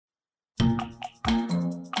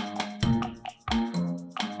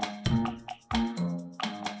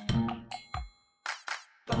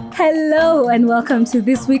Hello and welcome to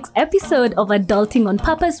this week's episode of Adulting on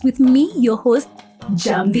Purpose with me, your host,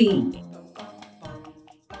 Jambi.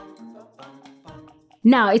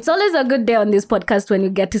 Now, it's always a good day on this podcast when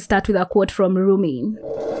you get to start with a quote from Rumi.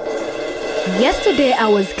 Yesterday I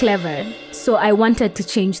was clever, so I wanted to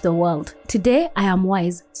change the world. Today I am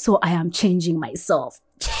wise, so I am changing myself.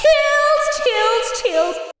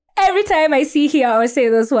 Chills. Every time I see here or say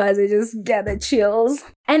those words, I just get the chills.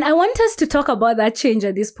 And I want us to talk about that change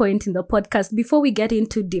at this point in the podcast before we get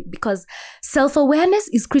into deep, because self-awareness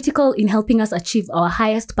is critical in helping us achieve our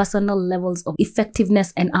highest personal levels of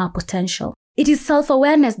effectiveness and our potential. It is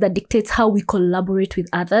self-awareness that dictates how we collaborate with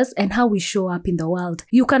others and how we show up in the world.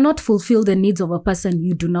 You cannot fulfill the needs of a person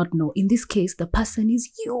you do not know. In this case, the person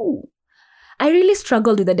is you. I really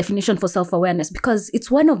struggled with the definition for self-awareness because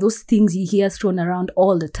it's one of those things you hear thrown around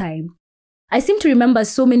all the time. I seem to remember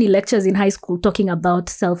so many lectures in high school talking about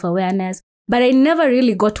self-awareness, but I never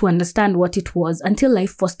really got to understand what it was until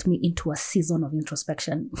life forced me into a season of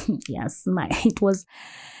introspection. Yes, it was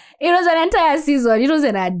an entire season. It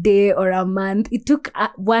wasn't a day or a month. It took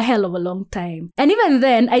a hell of a long time. And even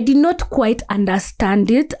then, I did not quite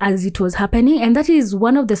understand it as it was happening. And that is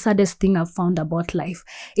one of the saddest things I've found about life.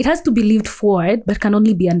 It has to be lived forward, but can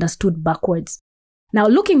only be understood backwards. Now,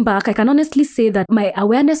 looking back, I can honestly say that my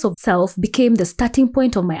awareness of self became the starting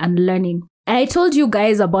point of my unlearning. And I told you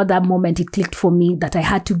guys about that moment it clicked for me that I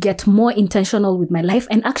had to get more intentional with my life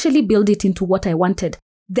and actually build it into what I wanted.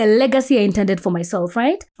 The legacy I intended for myself,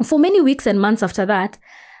 right? For many weeks and months after that,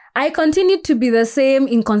 I continued to be the same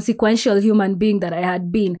inconsequential human being that I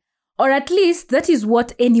had been. Or at least that is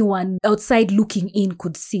what anyone outside looking in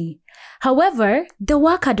could see. However, the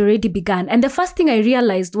work had already begun, and the first thing I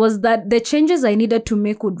realized was that the changes I needed to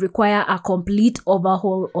make would require a complete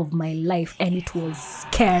overhaul of my life, and it was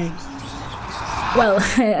scary. Well,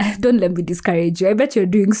 don't let me discourage you. I bet you're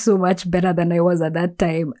doing so much better than I was at that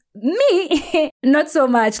time. Me? Not so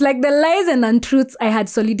much. Like the lies and untruths I had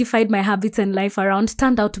solidified my habits and life around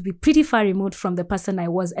turned out to be pretty far removed from the person I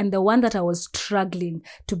was and the one that I was struggling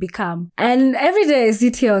to become. And every day I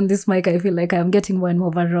sit here on this mic, I feel like I'm getting more and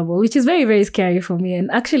more vulnerable, which is very, very scary for me.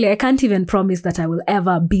 And actually, I can't even promise that I will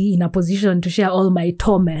ever be in a position to share all my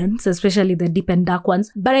torments, especially the deep and dark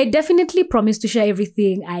ones. But I definitely promise to share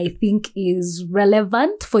everything I think is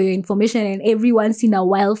relevant for your information and every once in a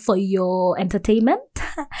while for your entertainment.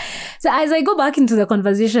 So as I go back into the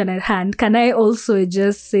conversation at hand, can I also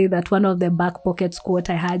just say that one of the back pockets quote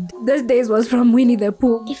I had those days was from Winnie the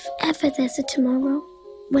Pooh. If ever there's a tomorrow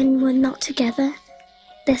when we're not together,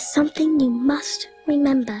 there's something you must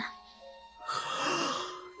remember.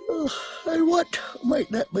 And what might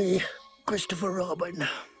that be, Christopher Robin?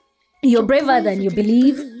 You're braver than you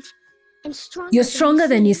believe. You're stronger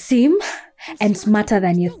than you seem. And smarter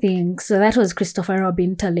than you think. So that was Christopher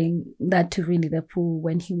Robin telling that to Winnie the Pooh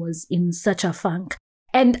when he was in such a funk.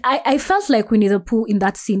 And I felt like Winnie the Pooh in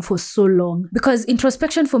that scene for so long because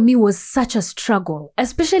introspection for me was such a struggle,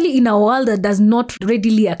 especially in a world that does not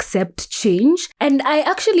readily accept change. And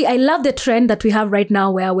I love the trend that we have right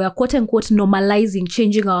now where we're quote unquote normalizing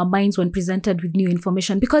changing our minds when presented with new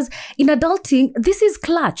information, because in adulting, this is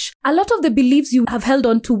clutch. A lot of the beliefs you have held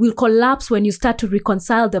on to will collapse when you start to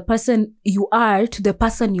reconcile the person you are to the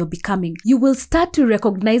person you're becoming. You will start to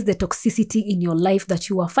recognize the toxicity in your life that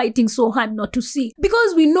you are fighting so hard not to see. Because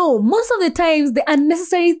we know most of the times the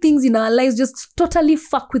unnecessary things in our lives just totally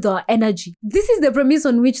fuck with our energy. This is the premise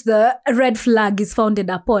on which the red flag is founded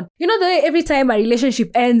upon. You know, every time a relationship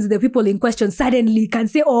ends, the people in question suddenly can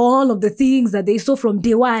say all of the things that they saw from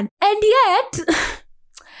day one. And yet,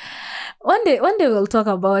 one day we'll talk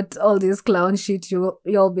about all this clown shit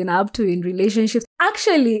you've been up to in relationships.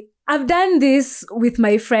 Actually, I've done this with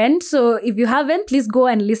my friend, so if you haven't, please go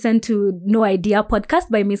and listen to No Idea podcast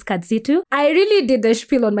by Miss Katsitu. I really did the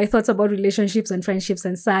spiel on my thoughts about relationships and friendships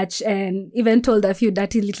and such, and even told a few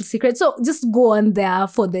dirty little secrets. So just go on there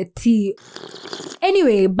for the tea.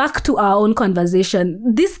 Anyway, back to our own conversation.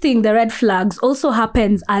 This thing, the red flags, also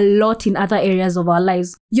happens a lot in other areas of our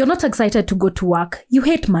lives. You're not excited to go to work. You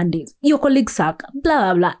hate Mondays. Your colleagues suck.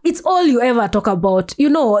 Blah, blah, blah. It's all you ever talk about. You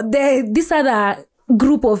know, these other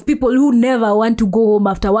group of people who never want to go home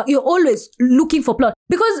after work. You're always looking for plot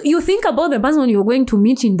because you think about the person you're going to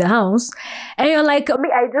meet in the house and you're like,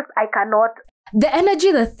 I cannot. The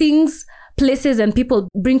energy that things, places and people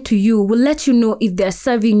bring to you will let you know if they're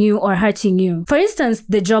serving you or hurting you. For instance,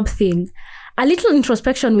 the job thing. A little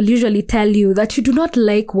introspection will usually tell you that you do not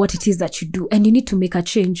like what it is that you do and you need to make a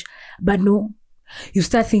change. But no, You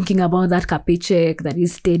start thinking about that paycheck that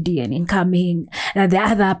is steady and incoming, that there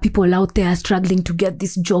are other people out there struggling to get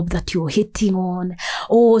this job that you're hating on.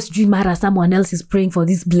 Oh, Mara, someone else is praying for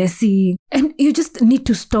this blessing. And you just need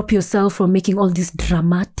to stop yourself from making all these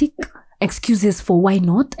dramatic excuses for why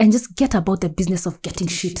not, and just get about the business of getting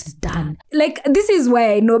shit done. Like, this is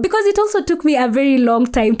why I know, because it also took me a very long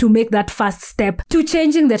time to make that first step to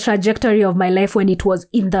changing the trajectory of my life when it was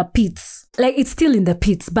in the pits. Like, it's still in the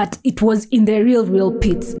pits, but it was in the real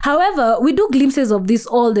pits. However, we do glimpses of this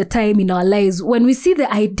all the time in our lives when we see the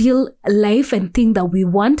ideal life and thing that we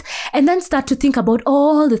want, and then start to think about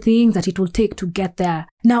all the things that it will take to get there.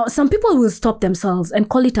 Now, some people will stop themselves and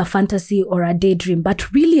call it a fantasy or a daydream, but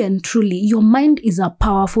really and truly, your mind is a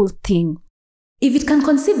powerful thing. If it can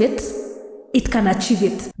conceive it, it can achieve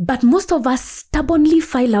it. But most of us stubbornly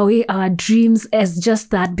file away our dreams as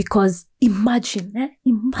just that, because imagine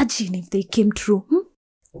if they came true.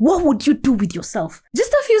 What would you do with yourself?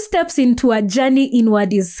 Just a few steps into a journey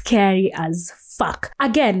inward is scary as fuck.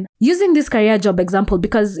 Again, using this career job example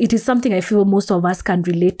because it is something I feel most of us can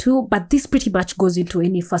relate to, but this pretty much goes into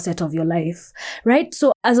any facet of your life, right?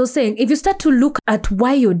 So as I was saying, if you start to look at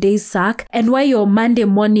why your days suck and why your Monday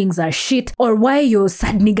mornings are shit, or why your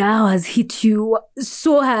sad nigga hours hit you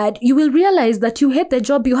so hard, you will realize that you hate the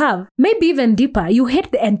job you have. Maybe even deeper, you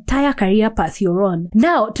hate the entire career path you're on.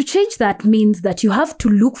 Now, to change that means that you have to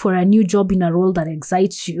look for a new job in a role that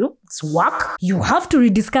excites you. It's work. You have to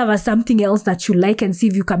rediscover something else that you like and see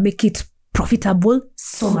if you can make it profitable.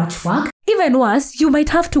 So much work. Even worse, you might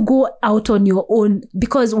have to go out on your own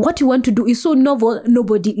because what you want to do is so novel,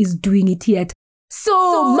 nobody is doing it yet.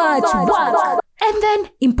 So much work. And then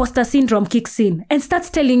imposter syndrome kicks in and starts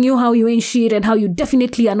telling you how you ain't shit and how you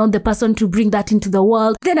definitely are not the person to bring that into the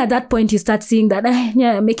world. Then at that point, you start seeing that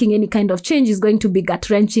making any kind of change is going to be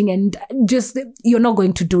gut-wrenching and just you're not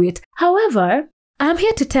going to do it. However, I'm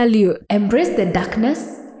here to tell you, embrace the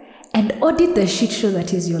darkness and audit the shit show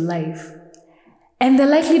that is your life and the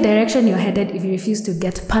likely direction you're headed if you refuse to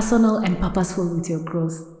get personal and purposeful with your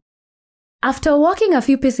growth. After walking a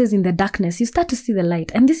few paces in the darkness, you start to see the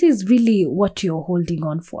light, and this is really what you're holding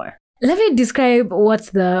on for. Let me describe what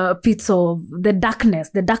the pits of the darkness,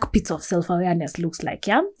 the dark pits of self-awareness looks like,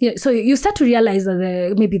 yeah? So you start to realize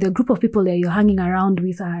that maybe the group of people that you're hanging around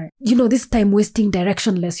with are, this time-wasting,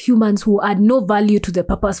 directionless humans who add no value to the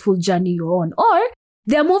purposeful journey you're on. Or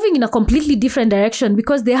they're moving in a completely different direction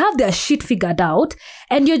because they have their shit figured out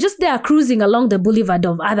and you're just there cruising along the boulevard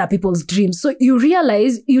of other people's dreams. So you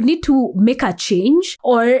realize you need to make a change,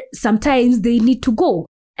 or sometimes they need to go.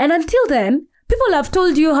 And until then, people have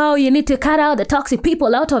told you how you need to cut out the toxic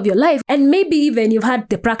people out of your life. And maybe even you've had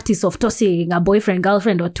the practice of tossing a boyfriend,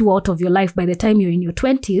 girlfriend, or two out of your life by the time you're in your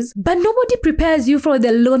 20s. But nobody prepares you for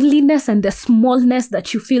the loneliness and the smallness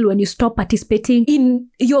that you feel when you stop participating in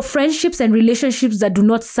your friendships and relationships that do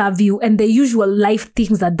not serve you and the usual life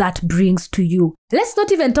things that brings to you. Let's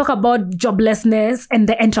not even talk about joblessness and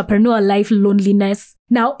the entrepreneur life loneliness.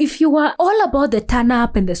 Now, if you are all about the turn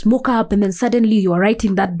up and the smoke up and then suddenly you're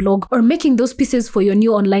writing that blog or making those pieces for your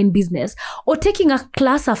new online business or taking a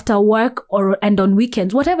class after work and on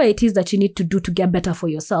weekends, whatever it is that you need to do to get better for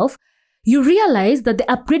yourself, you realize that the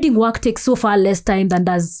upgrading work takes so far less time than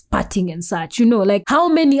does partying and such. Like how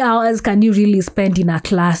many hours can you really spend in a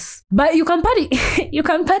class? But you can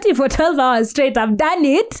party for 12 hours straight. I've done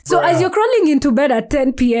it. So as you're crawling into bed at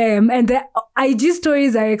 10 p.m. and the IG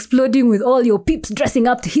stories are exploding with all your peeps dressing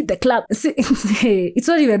up to hit the club, it's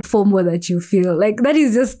not even FOMO that you feel. Like that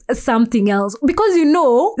is just something else. Because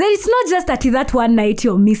that it's not just that one night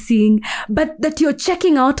you're missing, but that you're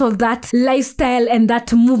checking out of that lifestyle and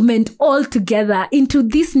that movement all together into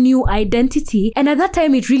this new identity. And at that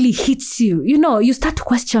time, it really hits you. You start to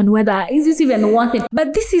question whether is this even worth it.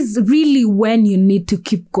 But this is really when you need to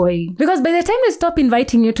keep going. Because by the time they stop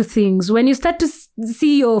inviting you to things, when you start to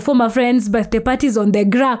see your former friends' birthday parties on the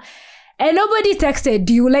gram, and nobody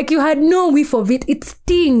texted you, like you had no whiff of it, it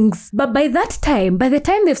stings. But by the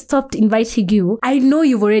time they've stopped inviting you, I know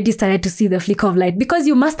you've already started to see the flick of light because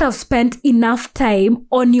you must have spent enough time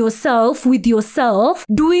on yourself, with yourself,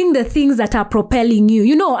 doing the things that are propelling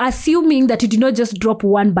you, assuming that you do not just drop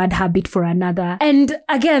one bad habit for another. And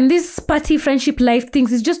again, this party, friendship, life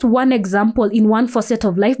things is just one example in one facet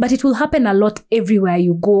of life, but it will happen a lot everywhere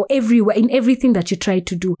you go, everywhere, in everything that you try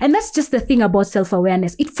to do. And that's just the thing about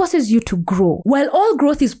self-awareness. It forces you to to grow. While all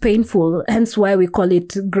growth is painful, hence why we call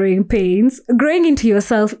it growing pains, growing into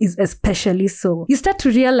yourself is especially so. You start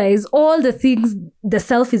to realize all the things the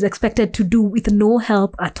self is expected to do with no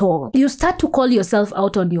help at all. You start to call yourself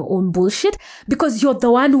out on your own bullshit because you're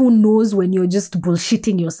the one who knows when you're just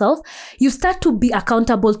bullshitting yourself. You start to be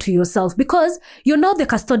accountable to yourself because you're now the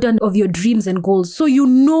custodian of your dreams and goals. So you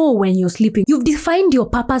know when you're sleeping. You've defined your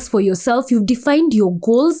purpose for yourself. You've defined your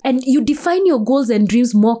goals, and you define your goals and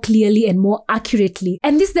dreams more clearly and more accurately.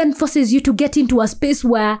 And this then forces you to get into a space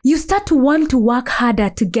where you start to want to work harder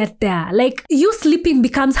to get there. Like, you sleeping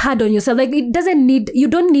becomes hard on yourself. Like, you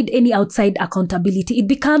don't need any outside accountability. It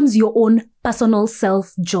becomes your own personal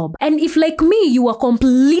self job. And if, like me, you were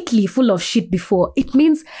completely full of shit before, it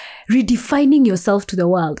means redefining yourself to the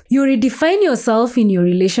world. You redefine yourself in your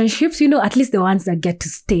relationships, at least the ones that get to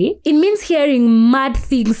stay. It means hearing mad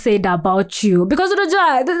things said about you. Because people,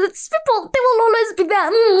 they will always be there.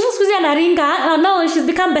 Susie Naringa, no, she's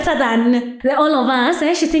become better than all of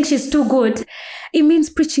us. She thinks she's too good. It means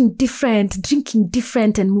preaching different, drinking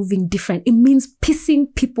different, and moving different. It means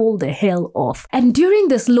pissing people the hell off. And during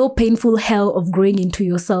the slow, painful hell of growing into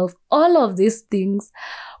yourself, all of these things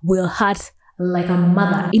will hurt like a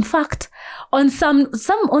mother. In fact, on some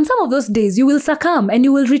of those days, you will succumb and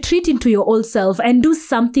you will retreat into your old self and do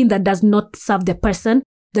something that does not serve the person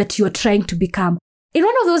that you're trying to become. In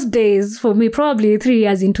one of those days, for me, probably 3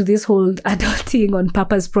 years into this whole adulting on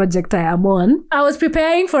purpose project I am on, I was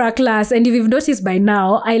preparing for a class, and if you've noticed by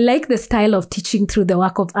now, I like the style of teaching through the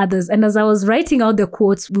work of others. And as I was writing out the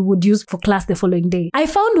quotes we would use for class the following day, I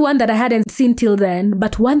found one that I hadn't seen till then,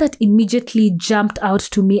 but one that immediately jumped out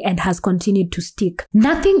to me and has continued to stick.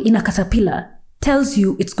 Nothing in a caterpillar tells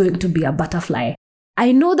you it's going to be a butterfly.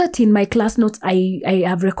 I know that in my class notes, I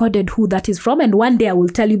have recorded who that is from, and one day I will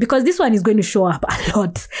tell you, because this one is going to show up a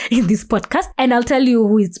lot in this podcast, and I'll tell you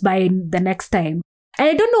who it's by the next time. And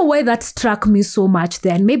I don't know why that struck me so much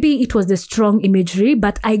then. Maybe it was the strong imagery,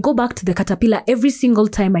 but I go back to the caterpillar every single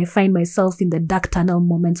time I find myself in the dark tunnel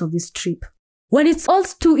moments of this trip. When it's all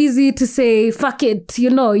too easy to say, fuck it, you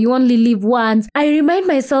only live once, I remind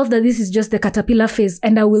myself that this is just the caterpillar phase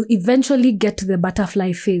and I will eventually get to the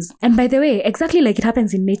butterfly phase. And by the way, exactly like it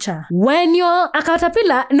happens in nature. When you're a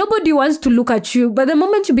caterpillar, nobody wants to look at you. But the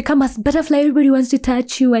moment you become a butterfly, everybody wants to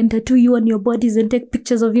touch you and tattoo you on your bodies and take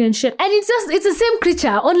pictures of you and shit. And it's the same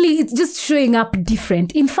creature, only it's just showing up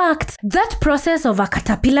different. In fact, that process of a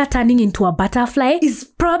caterpillar turning into a butterfly is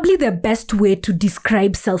probably the best way to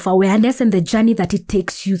describe self-awareness and the journey that it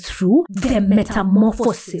takes you through the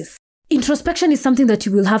metamorphosis. Introspection is something that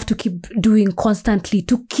you will have to keep doing constantly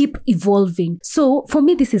to keep evolving. So for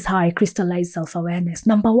me, this is how I crystallize self-awareness.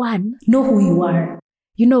 Number 1, know who you are.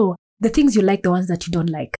 The things you like, the ones that you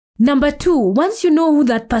don't like. Number 2, once you know who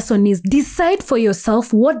that person is, decide for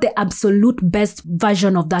yourself what the absolute best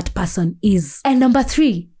version of that person is. And number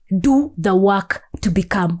 3, do the work to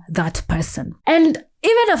become that person. And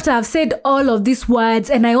even after I've said all of these words,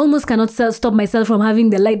 and I almost cannot stop myself from having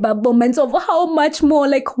the light bulb moments of how much more,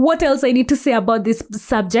 like what else I need to say about this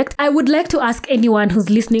subject, I would like to ask anyone who's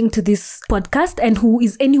listening to this podcast and who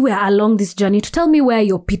is anywhere along this journey to tell me where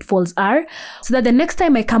your pitfalls are, so that the next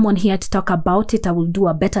time I come on here to talk about it, I will do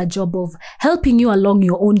a better job of helping you along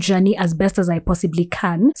your own journey as best as I possibly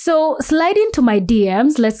can. So slide into my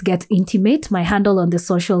DMs. Let's get intimate. My handle on the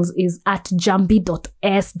socials is @jambi.s.ke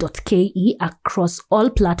across all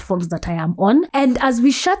platforms that I am on. And as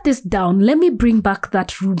we shut this down, let me bring back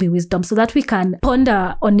that Ruby wisdom so that we can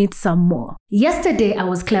ponder on it some more. Yesterday, I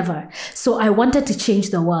was clever, so I wanted to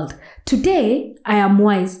change the world. Today, I am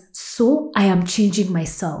wise, so I am changing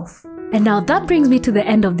myself. And now that brings me to the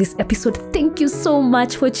end of this episode. Thank you so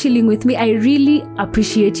much for chilling with me. I really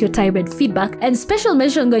appreciate your time and feedback. And special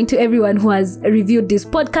mention going to everyone who has reviewed this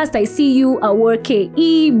podcast. I see you, Awar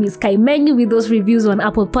KE, Miss Kaimengi with those reviews on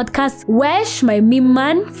Apple Podcasts. Wesh, my meme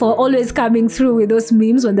man, for always coming through with those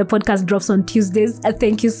memes when the podcast drops on Tuesdays.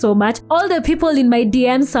 Thank you so much. All the people in my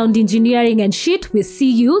DMs, sound engineering and shit, we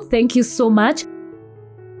see you. Thank you so much.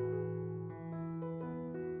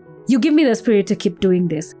 You give me the spirit to keep doing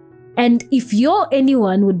this. And if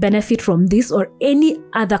anyone would benefit from this or any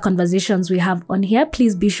other conversations we have on here,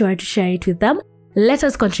 please be sure to share it with them. Let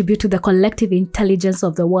us contribute to the collective intelligence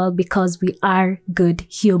of the world because we are good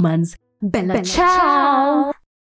humans. Bella ciao!